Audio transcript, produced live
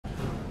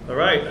All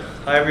right.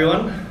 Hi,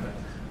 everyone.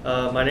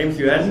 My name is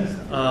Yuan.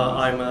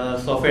 I'm a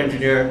software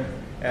engineer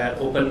at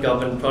Open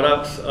Government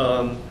Products.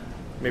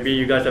 Maybe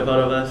you guys have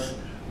heard of us.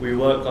 We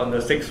work on the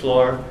 6th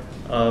floor.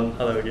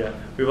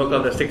 We work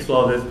on the 6th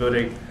floor of this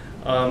building.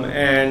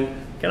 And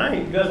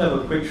you guys have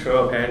a quick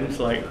show of hands?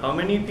 Like, how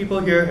many people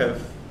here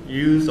have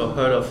used or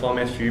heard of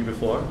FormSG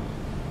before?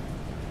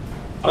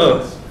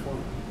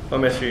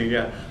 FormSG,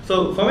 yeah.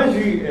 So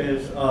FormSG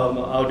is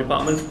our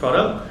department's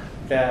product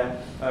that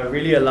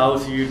really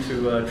allows you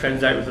to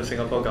transact with the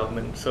Singapore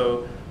government.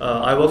 So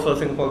I work for the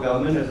Singapore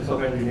government as a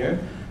software engineer,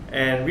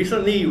 and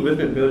recently we've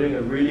been building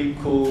a really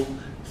cool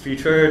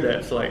feature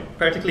that's like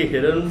practically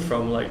hidden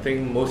from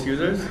most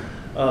users,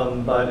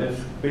 but it's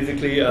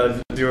basically a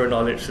zero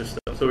knowledge system.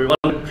 So we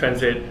want to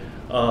translate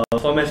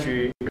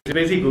FormSG, which is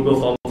basically Google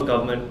Forms for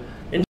government,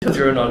 into a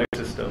zero knowledge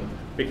system,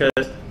 because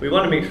we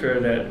want to make sure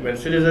that when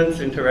citizens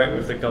interact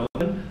with the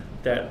government,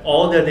 that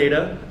all their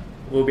data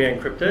will be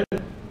encrypted,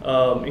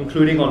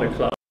 including on the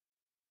cloud.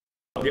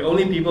 The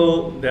only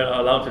people that are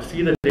allowed to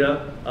see the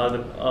data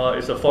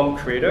is a form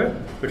creator,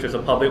 which is a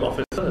public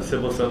officer, a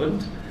civil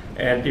servant,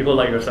 and people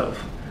like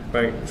yourself,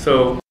 right?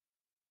 So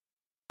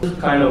this is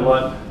kind of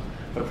what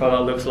the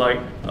product looks like.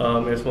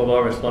 It's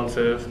mobile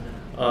responsive,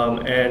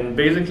 and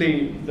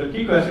basically the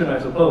key question, I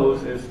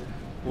suppose, is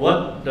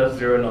what does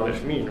zero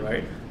knowledge mean,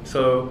 right?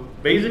 So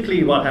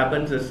basically what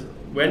happens is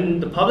when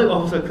the public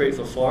officer creates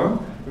a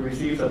form, it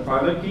receives a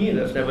private key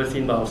that's never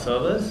seen by our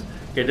servers.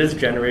 It is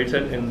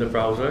generated in the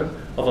browser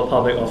of a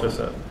public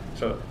officer.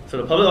 So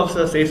the public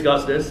officer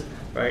safeguards this,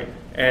 right?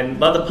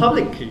 But the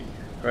public key,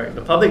 right?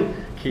 The public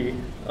key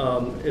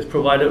is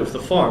provided with the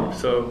form.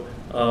 So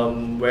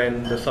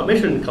when the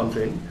submission comes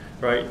in,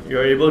 right,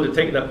 you're able to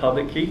take that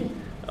public key,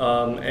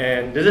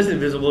 and this is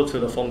invisible to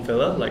the form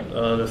filler, like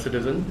the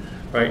citizen,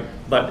 right?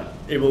 But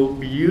it will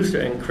be used to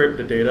encrypt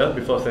the data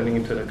before sending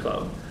it to the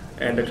cloud.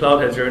 And the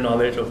cloud has zero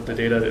knowledge of the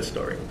data it's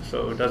storing.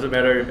 So it doesn't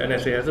matter if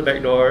NSA has a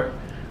backdoor.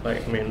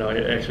 No,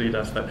 it actually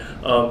does. But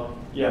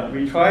yeah,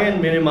 we try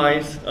and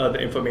minimize the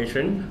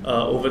information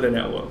over the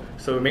network.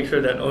 So we make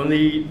sure that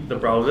only the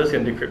browsers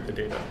can decrypt the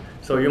data.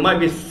 So you might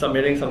be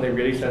submitting something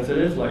really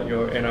sensitive, like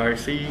your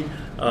NRC,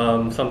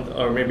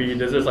 or maybe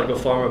this is like a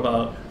form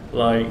about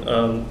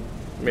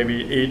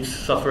maybe AIDS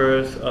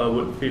sufferers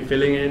would be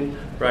filling in,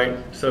 right?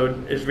 So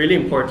it's really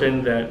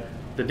important that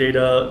the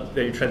data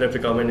that you transact to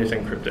government is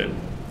encrypted,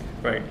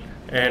 right?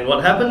 And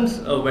what happens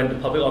when the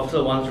public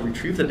officer wants to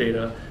retrieve the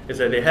data is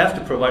that they have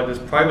to provide this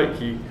private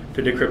key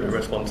to decrypt the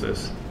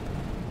responses.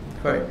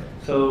 Right.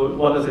 So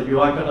what does the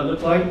UI kind of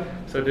look like?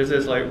 So this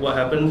is like what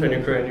happens when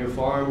you create a new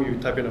form. You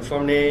type in a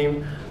form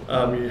name.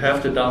 You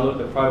have to download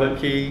the private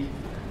key.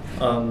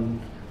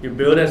 You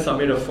build and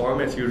submit a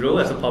form as usual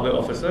as a public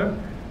officer,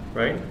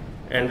 right?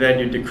 And then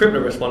you decrypt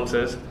the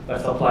responses by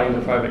supplying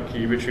the private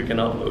key, which you can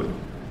upload,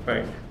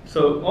 right?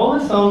 So all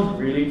this sounds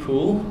really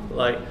cool,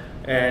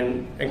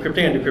 and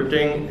encrypting and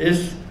decrypting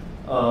is,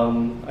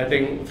 I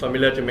think,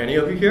 familiar to many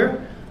of you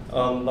here.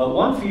 But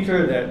one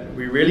feature that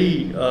we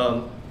really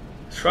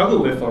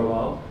struggled with for a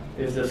while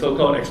is the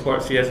so-called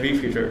export CSV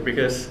feature,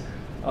 because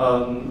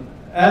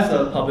as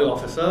a public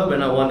officer,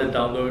 when I want to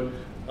download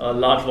a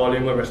large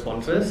volume of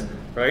responses,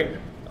 right,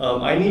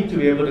 I need to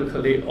be able to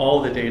collate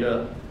all the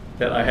data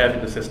that I have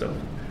in the system,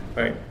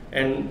 right?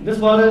 And this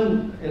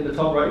button in the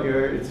top right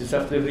here is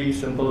deceptively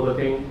simple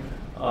looking.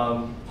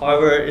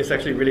 However, it's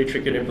actually really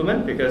tricky to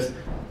implement because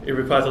it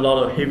requires a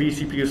lot of heavy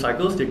CPU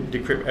cycles to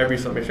decrypt every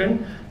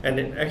submission, and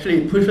it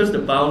actually pushes the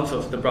bounds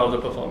of the browser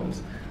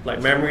performance,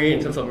 like memory,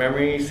 in terms of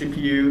memory,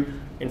 CPU.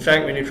 In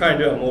fact, when you try and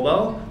do it on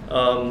mobile,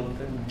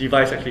 the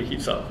device actually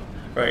heats up,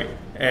 right?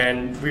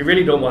 And we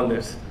really don't want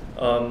this.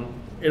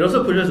 It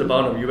also pushes the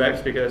bound of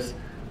UX because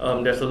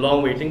there's a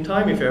long waiting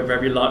time. If you have a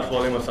very large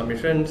volume of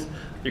submissions,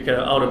 you can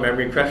have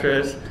out-of-memory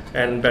crashes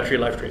and battery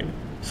life drain.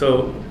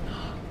 So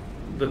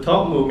the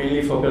talk will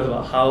mainly focus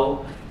on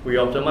how we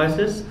optimize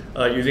this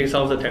using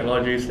some of the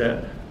technologies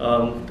that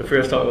the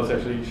previous talk was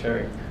actually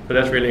sharing. But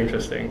that's really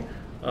interesting.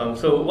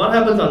 So what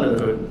happens under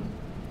the hood?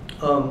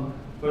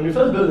 When we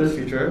first built this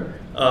feature,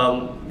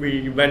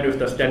 we went with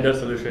the standard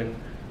solution,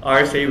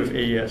 RSA with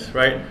AES,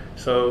 right?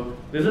 So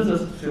this is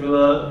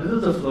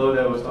the flow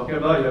that I was talking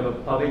about. You have a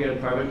public and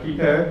private key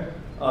pair,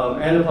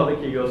 and the public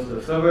key goes to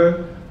the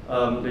server.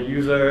 The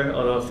user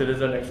or the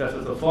citizen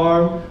accesses the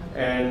form,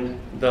 and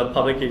the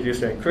public key is used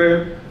to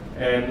encrypt.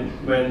 And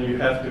when you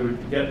have to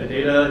get the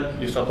data,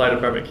 you supply the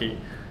private key.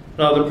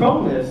 Now the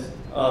problem is,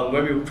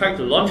 when we tried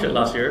to launch it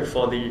last year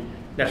for the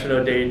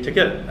National Day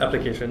ticket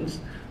applications,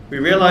 we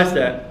realized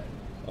that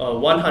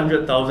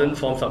 100,000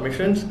 form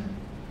submissions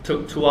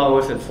took 2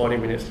 hours and 40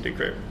 minutes to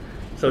decrypt.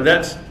 So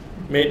that's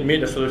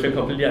made the solution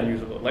completely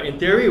unusable. Like in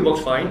theory, it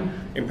works fine.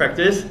 In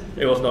practice,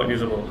 it was not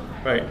usable,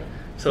 right?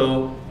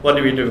 So what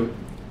did we do?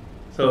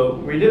 So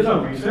we did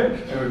some research,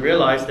 and we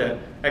realized that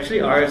actually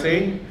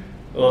RSA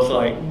was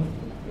like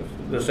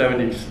the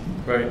 70s,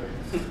 right?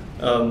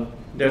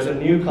 There's a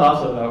new class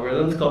of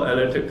algorithms called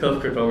elliptic curve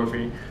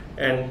cryptography,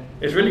 and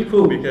it's really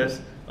cool because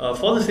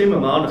for the same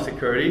amount of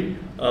security,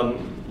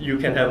 you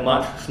can have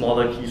much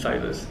smaller key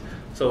sizes.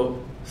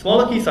 So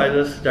smaller key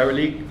sizes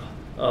directly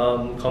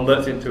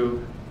converts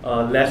into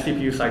less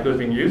CPU cycles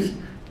being used,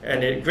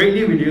 and it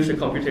greatly reduced the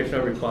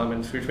computational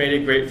requirements, which made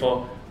it great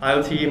for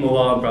IoT,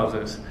 mobile, and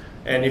browsers.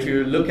 And if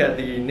you look at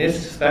the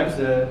NIST specs,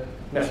 the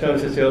National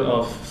Institute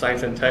of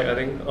Science and Tech, I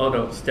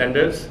think,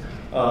 standards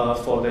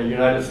for the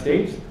United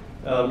States,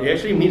 it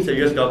actually meets the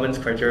US government's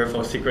criteria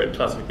for secret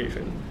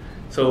classification.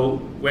 So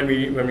when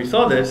we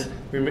saw this,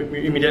 we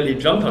immediately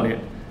jumped on it,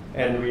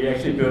 and we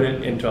actually built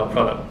it into our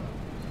product.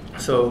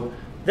 So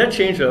that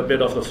changed a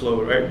bit of the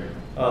flow, right?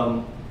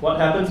 What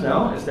happens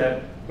now is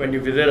that when you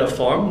visit a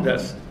form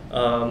that's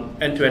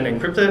end-to-end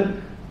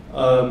encrypted,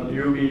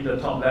 you'll be the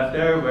top left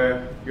there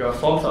where you're a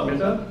form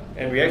submitter,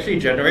 and we actually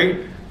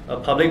generate a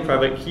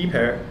public-private key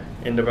pair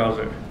in the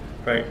browser,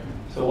 right?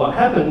 So what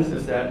happens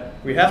is that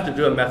we have to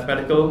do a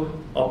mathematical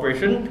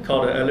operation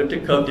called an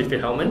elliptic curve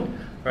Diffie-Hellman,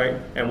 right?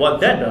 And what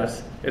that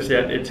does is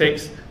that it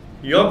takes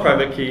your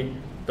private key,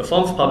 the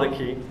form's public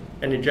key,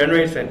 and it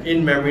generates an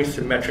in-memory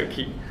symmetric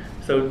key.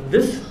 So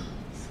this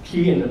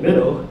key in the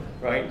middle,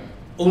 right,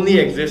 only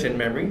exists in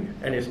memory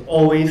and is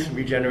always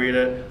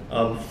regenerated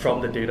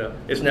from the data.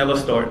 It's never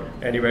stored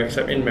anywhere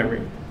except in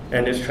memory,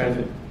 and it's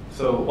transit.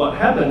 So what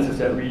happens is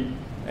that we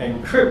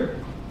encrypt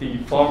the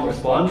form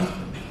response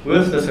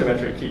with the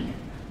symmetric key.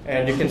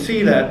 And you can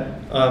see that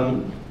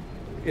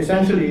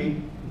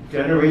essentially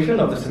generation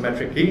of the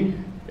symmetric key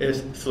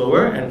is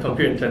slower and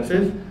compute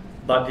intensive,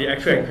 but the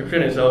actual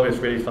encryption itself is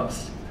really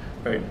fast,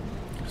 right?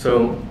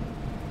 So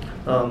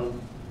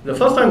the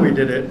first time we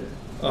did it,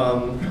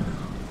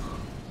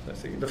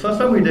 the first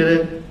time we did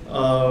it,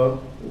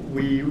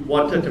 we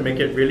wanted to make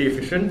it really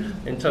efficient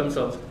in terms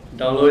of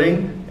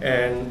downloading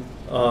and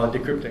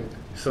decrypting.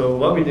 So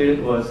what we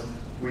did was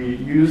we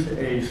used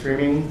a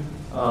streaming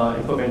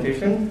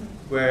implementation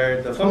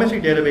where the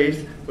FormSG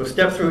database will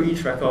step through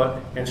each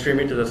record and stream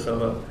it to the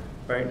server,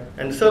 right?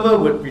 And the server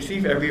would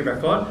receive every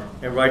record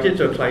and write it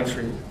to a client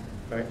stream,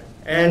 right?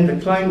 And the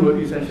client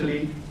would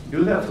essentially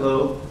do that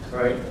flow,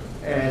 right,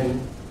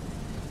 and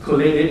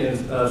collate it in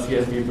a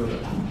CSV builder.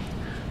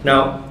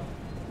 Now,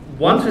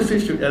 once we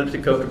switched to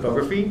elliptic curve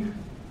cryptography,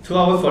 2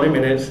 hours, 40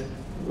 minutes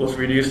was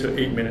reduced to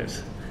 8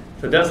 minutes.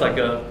 So that's like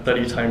a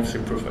 30 times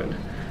improvement.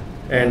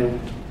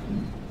 And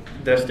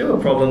there's still a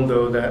problem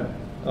though that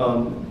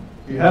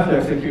you have to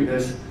execute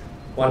this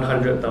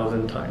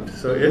 100,000 times.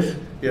 So if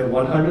you have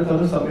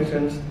 100,000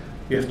 submissions,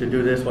 you have to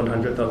do this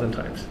 100,000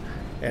 times.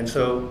 And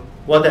so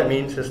what that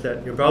means is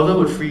that your browser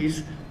would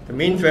freeze, the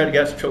main thread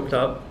gets choked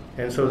up,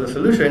 and so the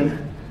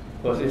solution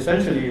was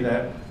essentially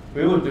that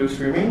we would do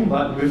streaming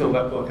but with a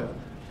web worker.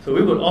 So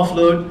we would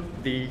offload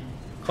the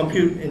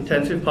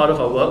compute-intensive part of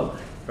our work,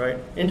 right,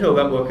 into a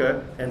web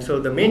worker, and so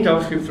the main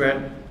JavaScript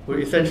thread would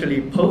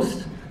essentially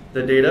post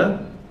the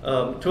data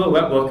to a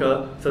web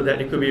worker so that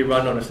it could be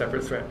run on a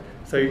separate thread.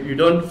 So you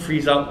don't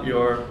freeze up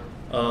your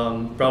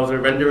browser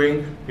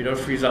rendering, you don't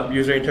freeze up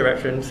user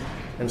interactions,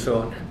 and so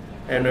on.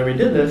 And when we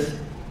did this,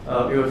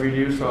 it was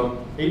reduced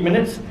from 8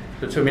 minutes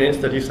to 2 minutes,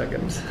 30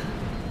 seconds.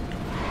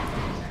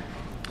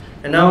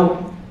 And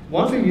now,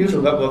 once we use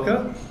a web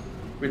worker,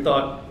 we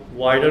thought,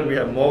 why don't we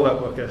have more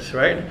web workers,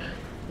 right?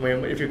 I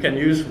mean, if you can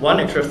use one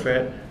extra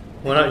thread,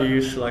 why not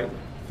use like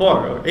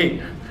 4 or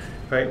 8,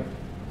 right?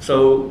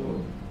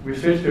 So we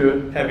switched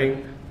to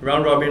having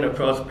round robin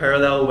across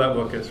parallel web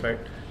workers, right?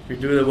 We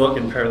do the work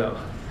in parallel.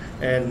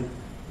 And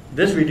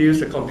this reduced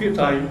the compute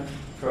time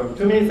from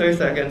 2 minutes, 30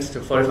 seconds to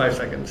 45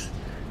 seconds.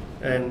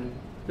 And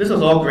this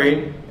was all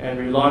great, and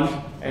we launched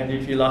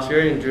NDP last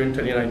year in June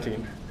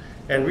 2019.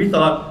 And we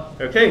thought,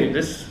 okay,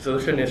 this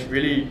solution is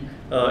really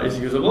is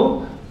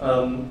usable.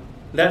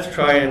 Let's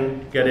try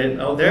and get it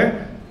out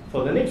there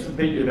for the next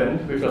big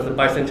event, which was the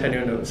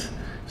bicentennial nodes.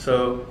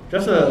 So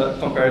just a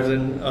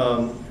comparison,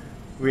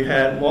 we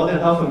had more than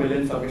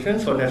 500,000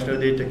 submissions for National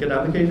Day ticket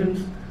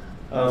applications.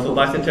 For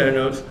bicentennial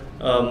nodes,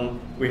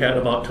 we had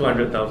about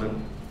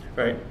 200,000,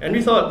 right? And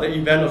we thought the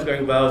event was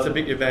going well. It's a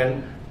big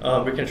event.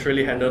 We can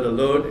surely handle the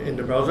load in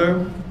the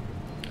browser.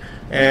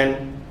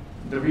 And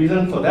the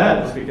reason for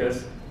that was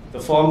because the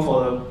form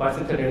for the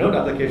bicentennial node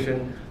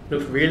application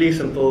looks really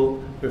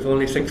simple with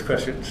only 6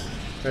 questions,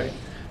 right?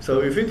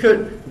 So if we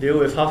could deal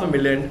with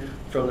 500,000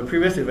 from the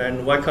previous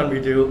event, why can't we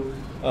deal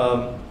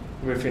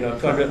with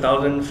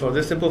 200,000 for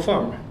this simple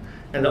form?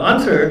 And the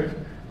answer,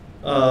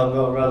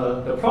 well,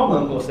 rather, the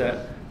problem was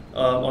that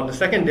on the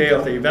second day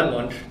of the event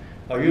launch,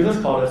 our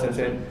users called us and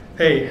said,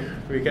 hey,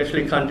 we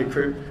actually can't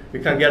decrypt, we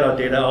can't get our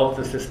data out of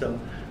the system,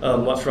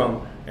 what's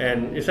wrong?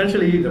 And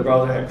essentially, the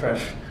browser had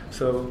crashed.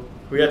 So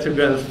we had to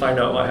go and find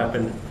out what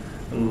happened.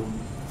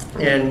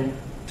 And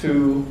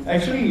to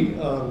actually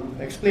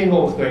explain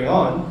what was going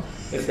on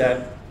is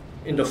that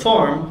in the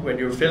form, when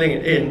you were filling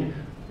it in,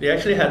 they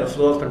actually had a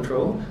flow of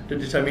control to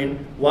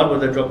determine what were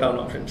the drop-down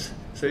options.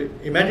 So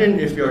imagine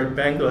if your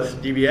bank was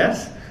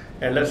DBS,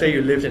 and let's say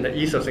you lived in the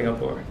east of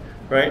Singapore,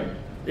 right?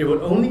 It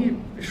would only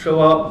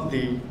show up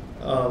the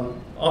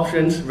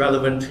options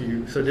relevant to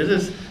you. So this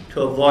is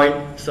to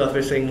avoid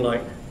surfacing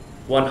like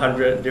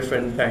 100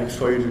 different banks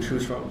for you to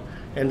choose from.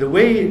 And the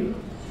way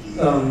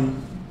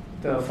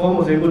the form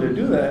was able to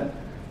do that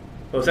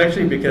was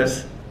actually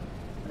because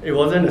it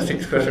wasn't a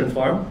 6-question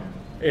form.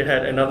 It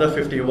had another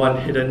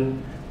 51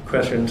 hidden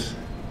questions.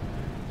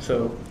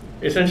 So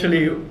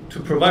essentially, to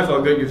provide for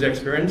a good user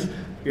experience,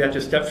 you had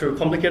to step through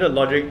complicated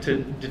logic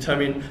to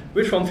determine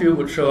which form field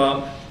would show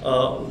up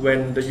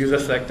when the user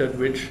selected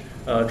which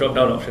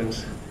drop-down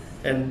options.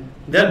 And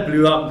that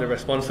blew up the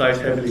response size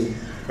heavily,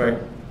 right?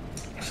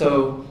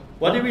 So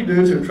what did we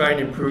do to try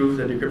and improve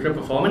the decryption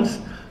performance,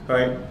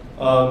 right?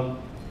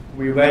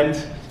 We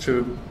went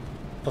to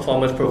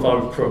performance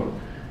profile with Chrome.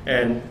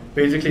 And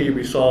basically,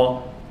 we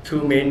saw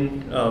two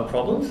main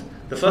problems.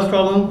 The first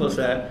problem was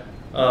that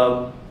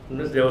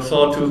there were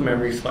sawtooth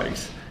memory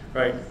spikes,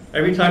 right?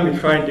 Every time we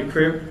try and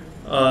decrypt,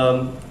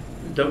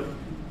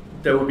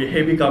 there would be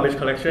heavy garbage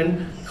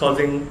collection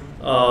causing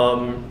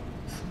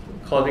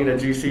the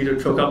GC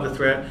to choke up the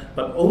thread,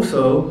 but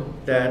also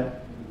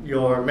that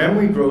your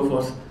memory growth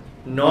was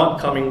not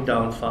coming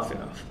down fast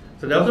enough.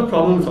 So that was a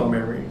problem with our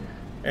memory.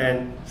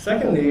 And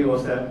secondly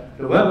was that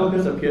the web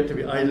workers appeared to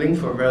be idling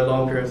for very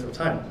long periods of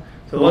time.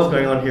 So what's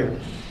going on here?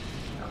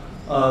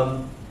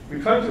 We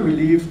tried to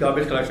relieve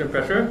garbage collection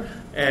pressure,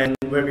 and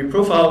when we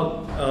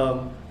profiled,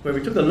 when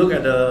we took a look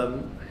at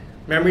the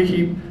memory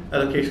heap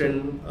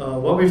allocation,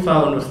 what we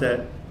found was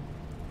that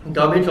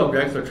garbage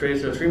objects were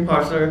traced to a stream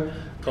parser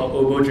called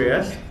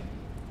obo.js.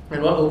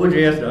 And what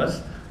obo.js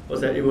does was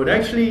that it would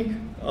actually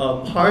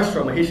parse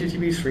from a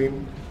HTTP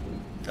stream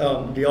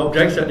the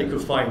objects that it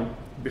could find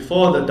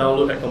before the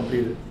download had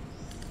completed.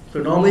 So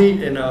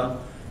normally in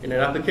an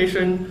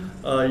application,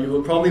 you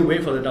would probably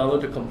wait for the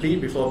download to complete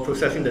before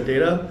processing the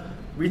data.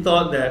 We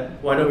thought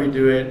that why don't we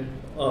do it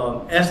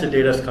as the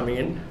data is coming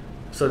in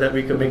so that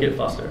we could make it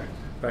faster,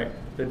 right?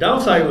 The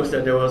downside was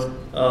that there was,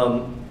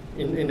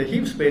 in the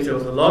heap space, there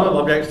was a lot of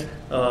objects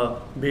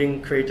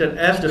being created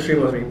as the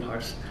stream was being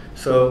parsed.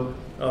 So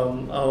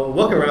our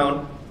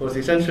workaround was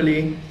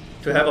essentially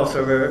to have our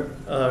server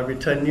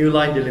return new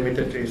line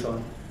delimited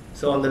JSON.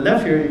 So on the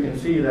left here, you can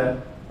see that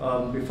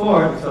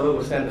before, the server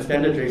would send the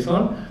standard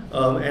JSON,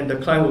 and the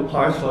client would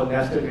parse for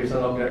nested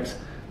JSON objects,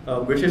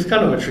 which is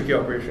kind of a tricky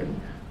operation,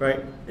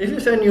 right? If you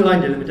send new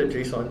line delimited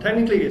JSON,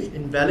 technically it's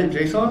invalid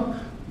JSON,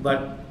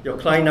 but your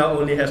client now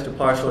only has to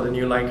parse for the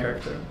new line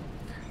character.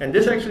 And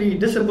this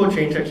simple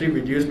change actually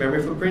reduced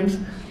memory footprints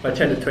by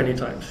 10 to 20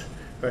 times,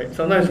 right?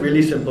 Sometimes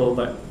really simple,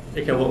 but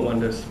it can work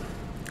wonders.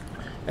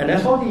 And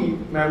as for the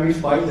memory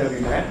spike that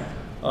we had,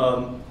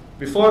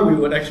 before we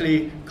would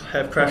actually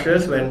have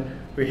crashes when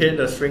we hit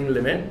the string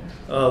limit,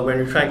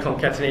 when we try and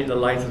concatenate the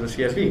lines of the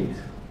CSV.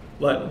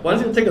 But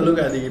once you take a look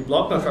at the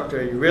blob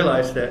constructor, you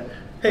realize that,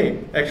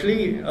 hey,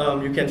 actually,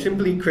 you can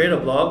simply create a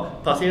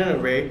blob, pass in an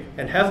array,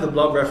 and have the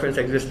blob reference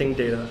existing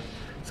data.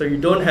 So you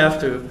don't have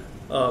to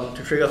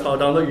trigger file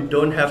download, you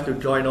don't have to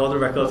join all the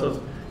records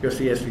of your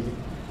CSV,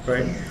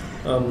 right?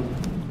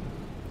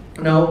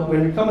 Now,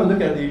 when we come and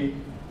look at the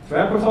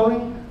thread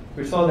profiling,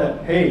 we saw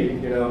that, hey,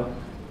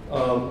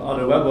 are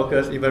the web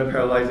workers even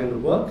parallelizing the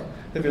work?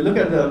 If you look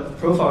at the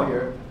profile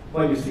here,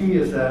 what you see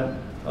is that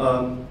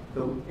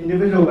the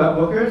individual web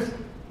workers,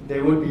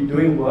 they would be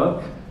doing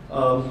work,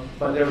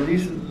 but there are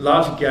these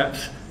large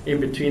gaps in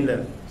between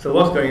them. So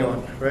what's going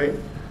on, right?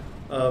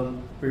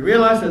 We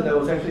realized that there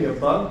was actually a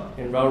bug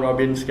in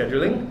round-robin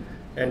scheduling,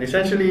 and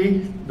essentially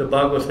the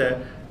bug was that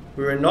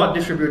we were not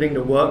distributing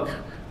the work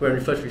when we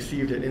first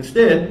received it.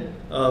 Instead,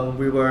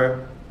 we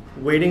were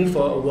waiting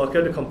for a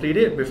worker to complete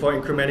it before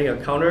incrementing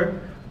a counter.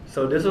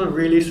 So this was a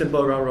really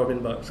simple round-robin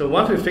bug. So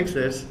once we fix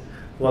this,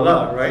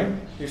 voila, right?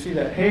 You see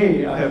that,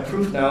 hey, I have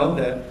proof now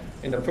that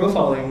in the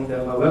profiling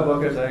that my web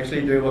workers are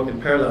actually doing work in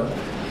parallel.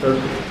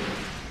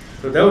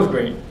 So that was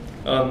great.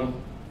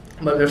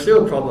 But there's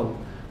still a problem.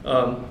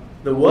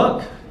 The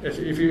work,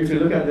 if you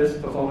look at this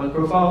performance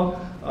profile,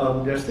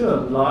 there's still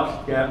a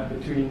large gap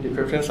between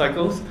decryption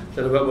cycles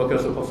that the web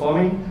workers are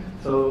performing.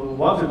 So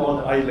what's with all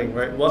the idling,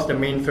 right? What's the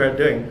main thread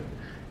doing?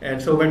 And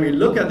so when we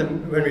look at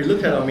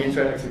our main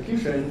thread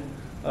execution,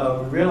 we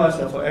realized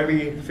that for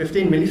every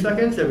 15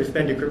 milliseconds that we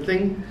spend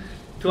decrypting,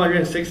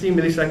 260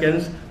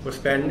 milliseconds were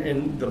spent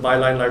in the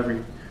byline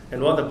library.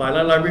 And what the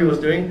byline library was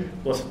doing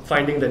was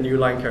finding the new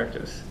line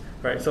characters,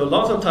 right? So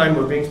lots of time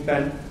was being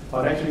spent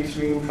on actually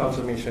stream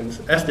transformations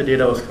as the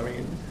data was coming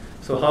in.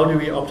 So how do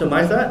we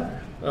optimize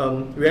that?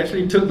 We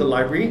actually took the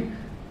library,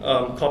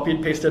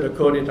 copied, pasted the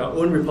code into our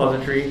own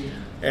repository,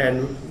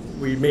 and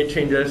we made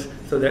changes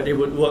so that it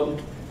would work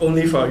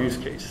only for our use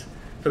case.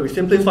 So we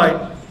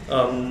simplified,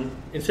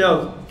 instead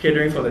of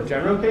catering for the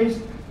general case,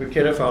 we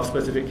catered for our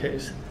specific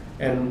case.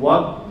 And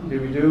what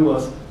did we do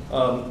was,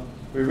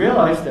 we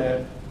realized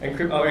that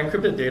our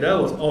encrypted data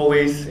was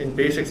always in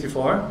base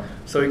 64,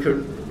 so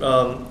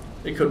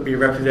it could be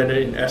represented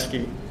in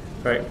ASCII,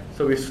 right?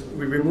 So we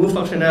removed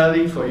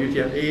functionality for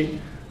UTF-8,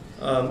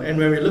 and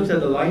when we looked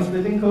at the line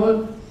splitting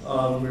code,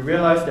 we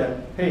realized that,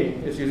 hey,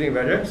 it's using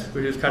regex,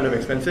 which is kind of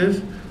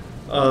expensive.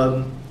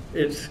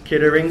 It's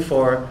catering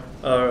for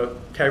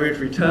carriage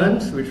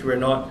returns, which we're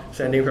not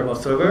sending from our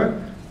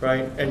server,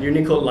 right? And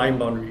Unicode line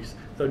boundaries.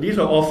 So these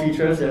are all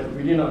features that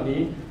we did not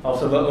need. Our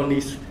server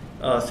only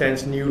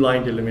sends new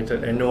line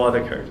delimited and no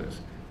other characters.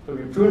 So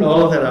we pruned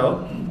all of that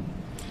out,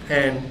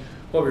 and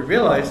what we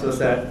realized was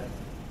that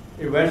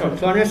it went from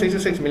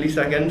 266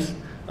 milliseconds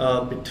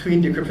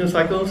between decryption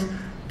cycles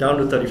down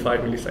to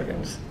 35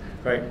 milliseconds,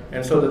 right?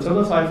 And so the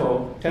total time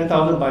for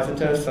 10,000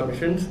 bicentennial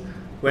submissions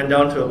went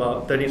down to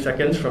about 13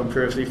 seconds from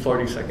previously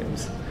 40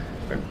 seconds.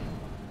 Right?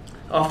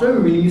 After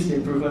we released the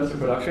improvements to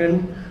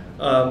production,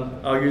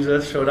 our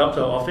users showed up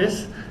to our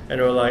office and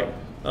were like,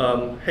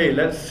 hey,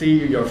 let's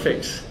see your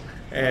fix.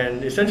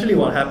 And essentially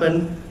what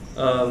happened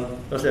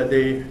was that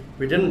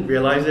we didn't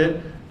realize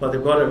it, but they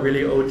bought a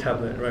really old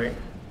tablet, right?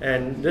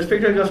 And this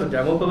picture is just for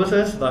demo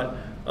purposes, but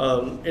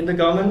in the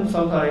government,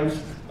 sometimes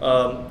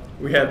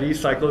we have these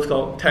cycles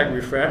called tech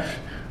refresh,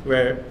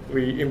 where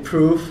we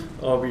improve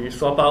or we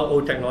swap out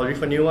old technology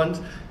for new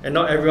ones, and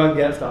not everyone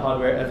gets the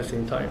hardware at the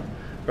same time,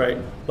 right?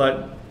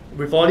 But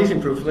with all these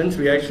improvements,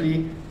 we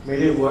actually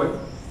made it work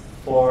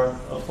for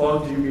a 4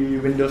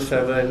 GB Windows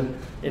 7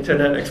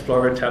 Internet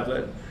Explorer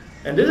tablet.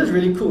 And this is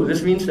really cool.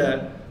 This means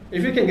that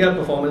if you can get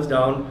performance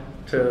down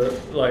to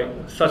like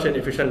such an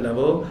efficient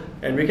level,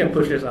 and we can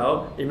push this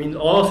out, it means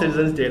all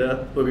citizens'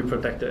 data will be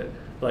protected.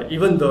 Like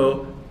even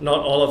though not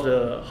all of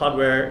the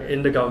hardware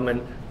in the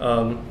government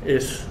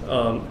is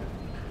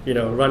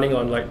running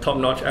on like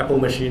top-notch Apple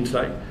machines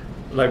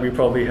like we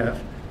probably have,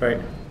 right?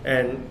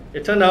 And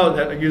it turned out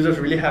that the user's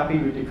really happy.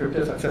 We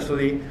decrypted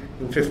successfully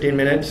in 15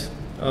 minutes.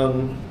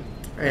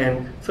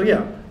 And so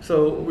yeah,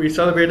 so we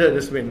celebrated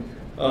this win.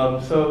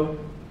 So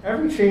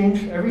every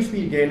change, every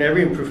speed gain,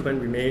 every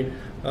improvement we made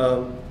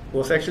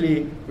was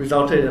actually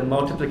resulted in a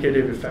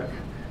multiplicative effect.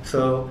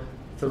 So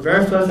the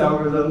very first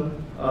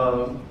algorithm,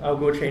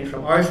 algo change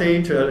from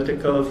RSA to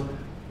elliptic curve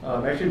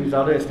actually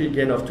resulted in a speed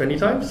gain of 20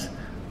 times.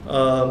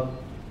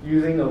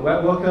 Using a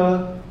web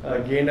worker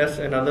gained us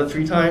another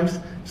 3 times,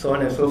 so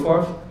on and so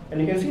forth. And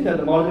you can see that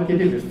the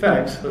multiplicative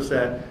effects was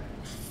that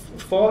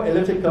for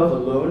elliptic curve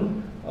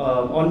alone,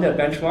 on that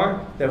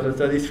benchmark, there was a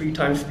 33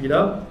 times speed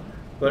up,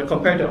 but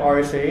compared to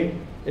RSA,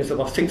 it's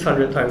about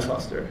 600 times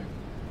faster.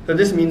 So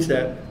this means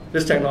that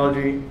this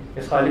technology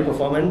is highly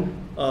performant,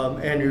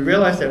 and we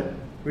realized that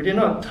we did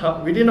not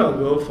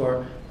go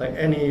for like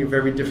any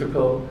very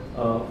difficult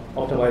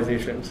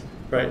optimizations,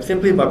 right?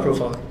 Simply by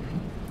profiling.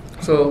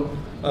 So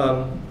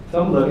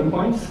some learning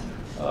points.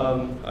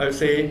 I would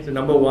say the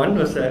number one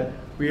was that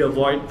we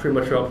avoid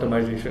premature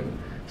optimization.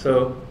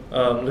 So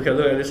look at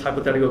this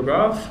hypothetical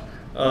graph.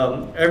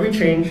 Every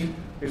change,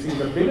 you see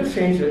the biggest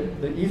change,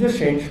 the easiest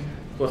change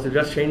was to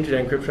just change the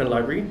encryption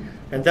library,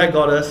 and that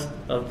got us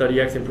a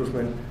 30x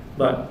improvement.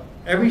 But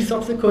every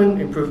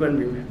subsequent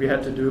improvement we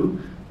had to do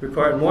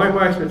required more and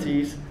more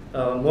expertise,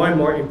 more and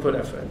more input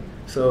effort.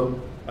 So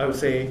I would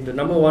say the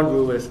number one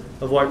rule is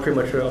avoid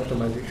premature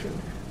optimization,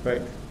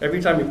 right?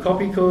 Every time you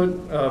copy code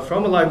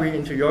from a library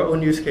into your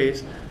own use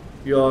case,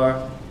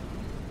 you're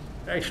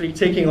actually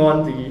taking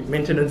on the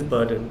maintenance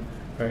burden,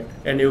 right?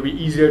 And it'll be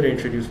easier to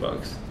introduce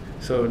bugs.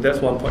 So that's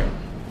one point.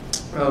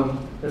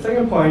 The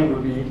second point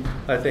would be,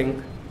 I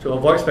think, to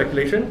avoid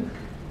speculation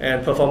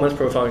and performance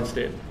profile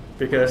instead,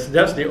 because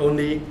that's the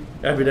only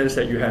evidence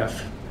that you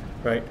have,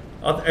 right?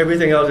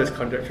 Everything else is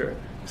conjecture.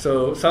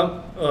 So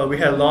we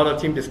had a lot of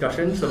team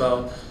discussions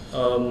about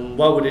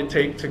what would it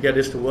take to get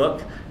this to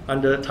work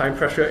under time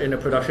pressure in a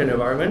production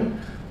environment.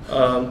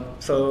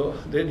 So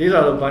these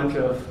are a bunch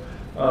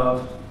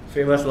of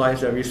famous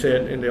lines that we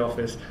said in the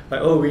office, like,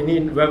 oh, we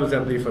need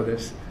WebAssembly for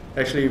this.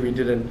 Actually, we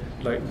didn't.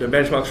 Like the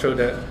benchmark showed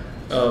that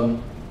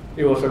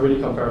it was already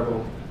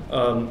comparable.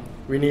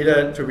 We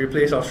needed to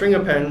replace our string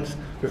appends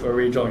with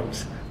array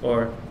joins,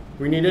 or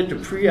we needed to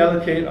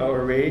pre-allocate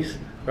our arrays,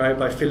 right,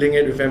 by filling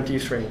it with empty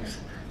strings.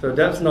 So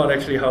that's not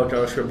actually how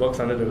JavaScript works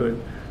under the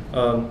hood.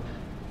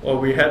 Or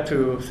we had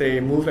to, say,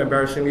 move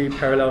embarrassingly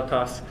parallel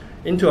tasks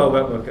into our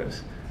web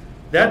workers.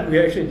 That we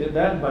actually did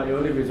that, but it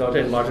only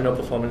resulted in marginal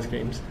performance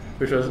gains,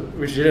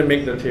 which didn't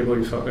make the table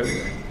you saw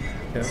earlier.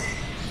 Yeah.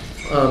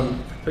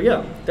 So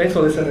yeah, thanks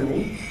for listening to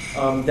me.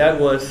 That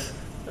was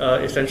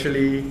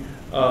essentially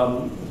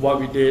what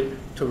we did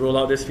to roll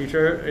out this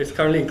feature. It's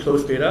currently in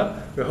closed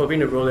beta. We're hoping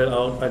to roll it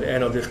out by the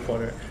end of this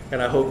quarter,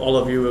 and I hope all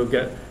of you will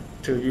get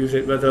to use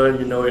it whether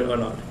you know it or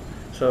not.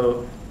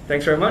 So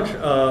thanks very much.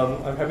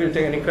 I'm happy to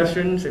take any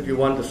questions. If you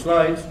want the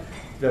slides,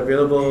 they're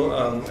available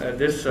at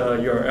this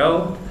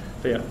URL.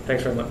 So yeah,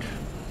 thanks very much.